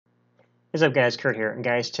What's up guys, Kurt here. And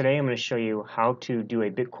guys, today I'm going to show you how to do a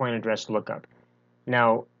Bitcoin address lookup.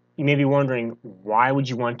 Now, you may be wondering, why would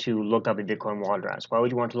you want to look up a Bitcoin wallet address? Why would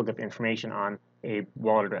you want to look up information on a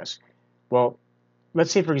wallet address? Well, let's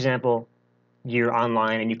say for example, you're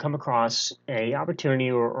online and you come across a opportunity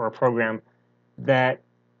or a program that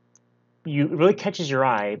you really catches your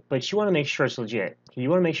eye, but you want to make sure it's legit. You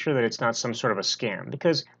want to make sure that it's not some sort of a scam,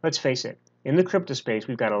 because let's face it, in the crypto space,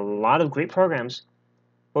 we've got a lot of great programs,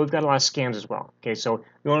 but we've got a lot of scams as well. Okay, so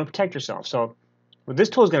you want to protect yourself. So what this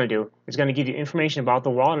tool is going to do is going to give you information about the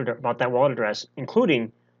wallet, about that wallet address,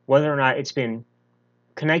 including whether or not it's been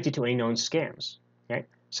connected to any known scams. Okay,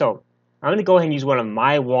 so I'm going to go ahead and use one of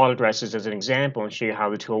my wallet addresses as an example and show you how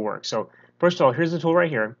the tool works. So first of all, here's the tool right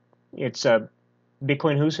here. It's a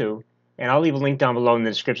Bitcoin Who's Who, and I'll leave a link down below in the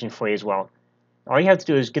description for you as well. All you have to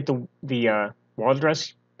do is get the wallet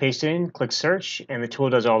address, paste it in, click search, and the tool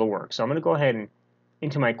does all the work. So I'm going to go ahead and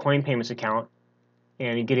into my coin payments account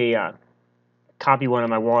and get a copy one of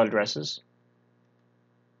my wallet addresses.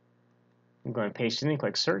 I'm going to paste it in and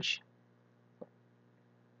click search.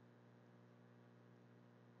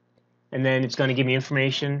 And then it's going to give me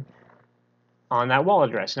information on that wallet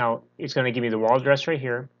address. Now, it's going to give me the wallet address right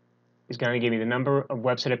here. It's going to give me the number of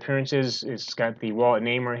website appearances. It's got the wallet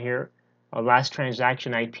name right here. A last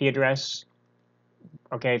transaction IP address.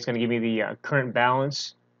 Okay, it's going to give me the current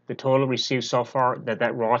balance, the total received so far,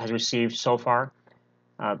 that wallet has received so far,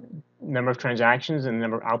 number of transactions and the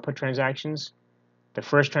number of output transactions, the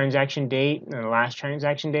first transaction date and the last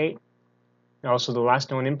transaction date, and also the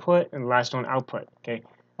last known input and the last known output. Okay,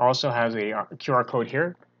 also has a QR code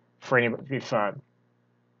here for any,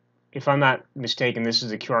 if I'm not mistaken, this is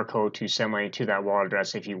the QR code to send money to that wallet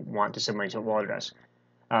address if you want to send money to a wallet address.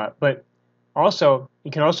 But also,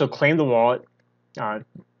 you can also claim the wallet,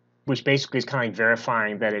 which basically is kind of like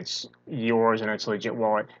verifying that it's yours and it's a legit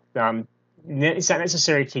wallet. It's not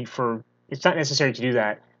necessary to do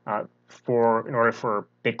that in order for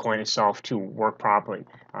Bitcoin itself to work properly.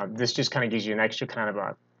 This just kind of gives you an extra kind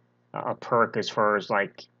of a perk as far as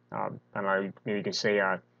like I don't know, maybe you can say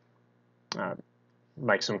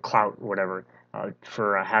like some clout or whatever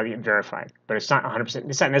for having it verified. But it's not 100%.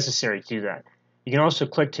 It's not necessary to do that. You can also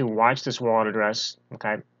click to watch this wallet address.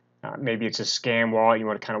 Okay. Maybe it's a scam wallet, you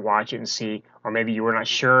want to kind of watch it and see, or maybe you were not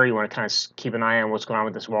sure, you want to kind of keep an eye on what's going on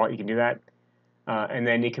with this wallet, you can do that. And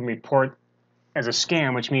then you can report as a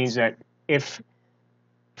scam, which means that if,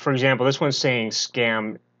 for example, this one's saying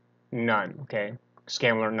scam none, okay,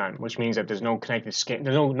 scam alert none, which means that there's no connected scam,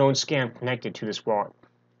 there's no known scam connected to this wallet.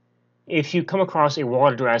 If you come across a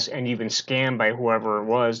wallet address and you've been scammed by whoever it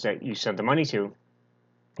was that you sent the money to,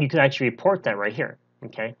 you could actually report that right here,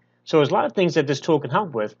 okay. So there's a lot of things that this tool can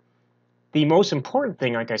help with. The most important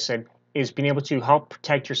thing, like I said, is being able to help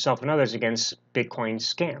protect yourself and others against Bitcoin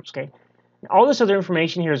scams. Okay, all this other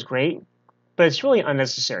information here is great, but it's really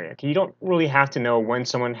unnecessary. Okay, you don't really have to know when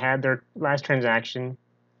someone had their last transaction.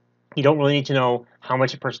 You don't really need to know how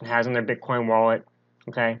much a person has in their Bitcoin wallet.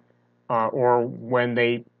 Okay, or what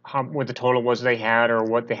the total was they had or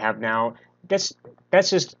what they have now. That's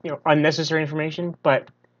just unnecessary information. But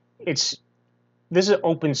this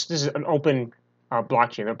is an open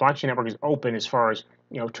blockchain. The blockchain network is open as far as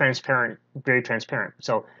transparent, very transparent.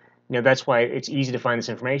 So that's why it's easy to find this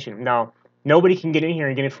information. Now, nobody can get in here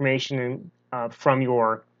and get information from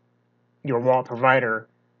your wallet provider,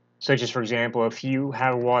 such as, for example, if you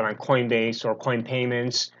have a wallet on Coinbase or Coin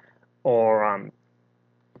Payments or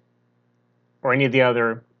any of the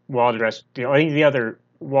other wallet address, any of the other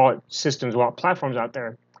wallet systems, wallet platforms out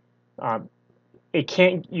there.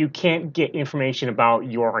 You can't get information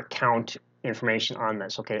about your account information on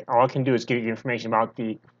this. Okay, all I can do is give you information about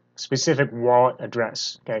the specific wallet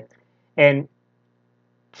address. Okay, and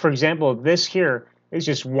for example, this here is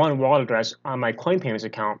just one wallet address on my Coin Payments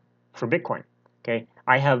account for Bitcoin. Okay,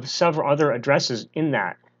 I have several other addresses in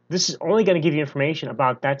that. This is only going to give you information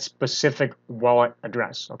about that specific wallet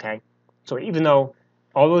address. Okay, so even though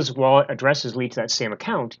all those wallet addresses lead to that same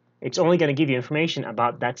account, it's only going to give you information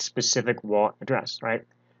about that specific wallet address, right?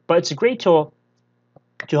 But it's a great tool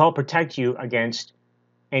to help protect you against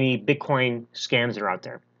any Bitcoin scams that are out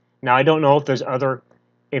there. Now, I don't know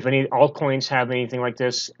if any altcoins have anything like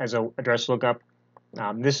this as an address lookup.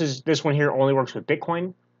 This one here only works with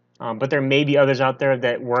Bitcoin, but there may be others out there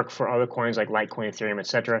that work for other coins like Litecoin, Ethereum,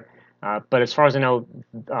 etc. But as far as I know,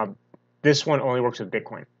 this one only works with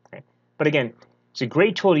Bitcoin. Okay? But again, it's a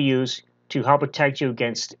great tool to use to help protect you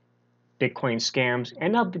against Bitcoin scams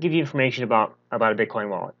and help give you information about a Bitcoin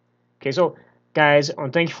wallet. Okay, so guys,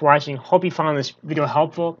 thank you for watching. Hope you found this video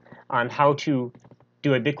helpful on how to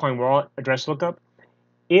do a Bitcoin wallet address lookup.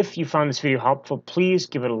 If you found this video helpful, please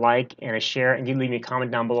give it a like and a share, and leave me a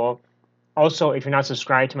comment down below. Also, if you're not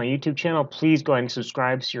subscribed to my YouTube channel, please go ahead and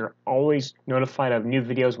subscribe so you're always notified of new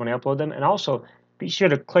videos when I upload them. And also, be sure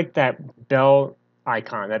to click that bell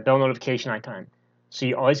icon, that bell notification icon, so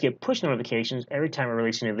you always get push notifications every time I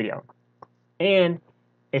release a new video. And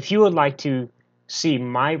if you would like to see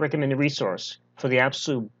my recommended resource for the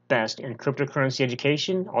absolute best in cryptocurrency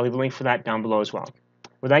education, I'll leave a link for that down below as well.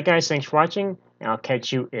 With that, guys, thanks for watching, and I'll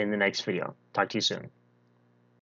catch you in the next video. Talk to you soon.